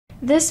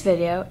This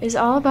video is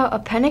all about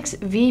Appendix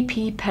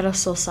VP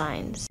Pedestal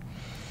Signs.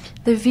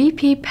 The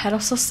VP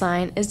Pedestal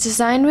Sign is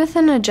designed with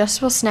an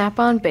adjustable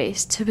snap-on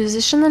base to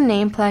position the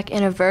name plaque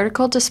in a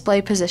vertical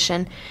display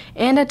position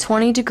and a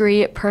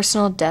 20-degree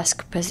personal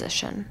desk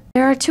position.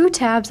 There are two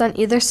tabs on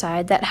either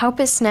side that help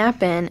it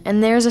snap in,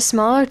 and there is a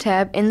smaller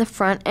tab in the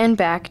front and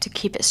back to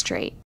keep it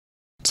straight.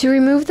 To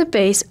remove the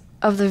base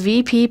of the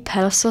VP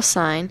Pedestal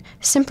Sign,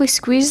 simply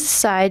squeeze the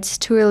sides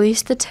to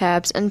release the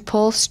tabs and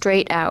pull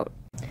straight out.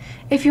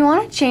 If you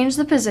want to change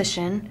the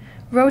position,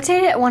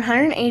 rotate it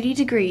 180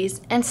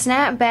 degrees and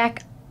snap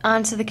back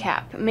onto the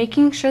cap,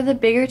 making sure the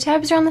bigger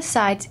tabs are on the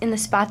sides in the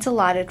spots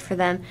allotted for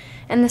them,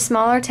 and the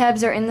smaller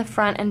tabs are in the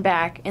front and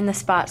back in the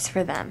spots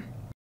for them.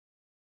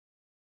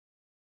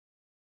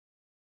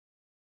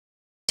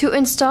 To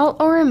install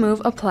or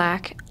remove a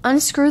plaque,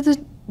 unscrew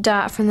the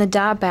dot from the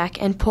dot back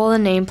and pull the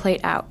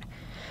nameplate out.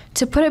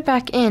 To put it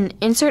back in,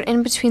 insert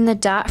in between the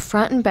dot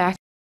front and back,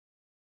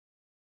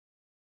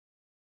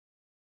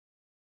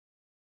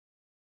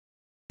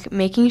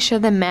 making sure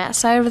the matte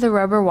side of the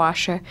rubber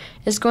washer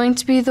is going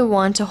to be the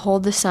one to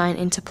hold the sign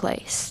into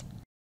place.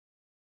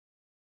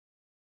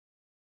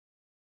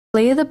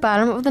 Lay the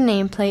bottom of the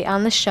nameplate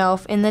on the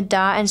shelf in the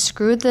dot and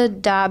screw the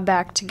dot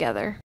back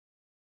together.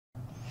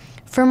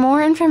 For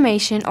more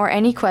information or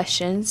any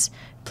questions,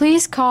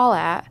 please call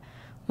at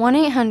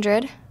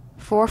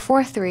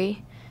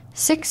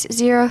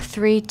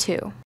 1-800-443-6032.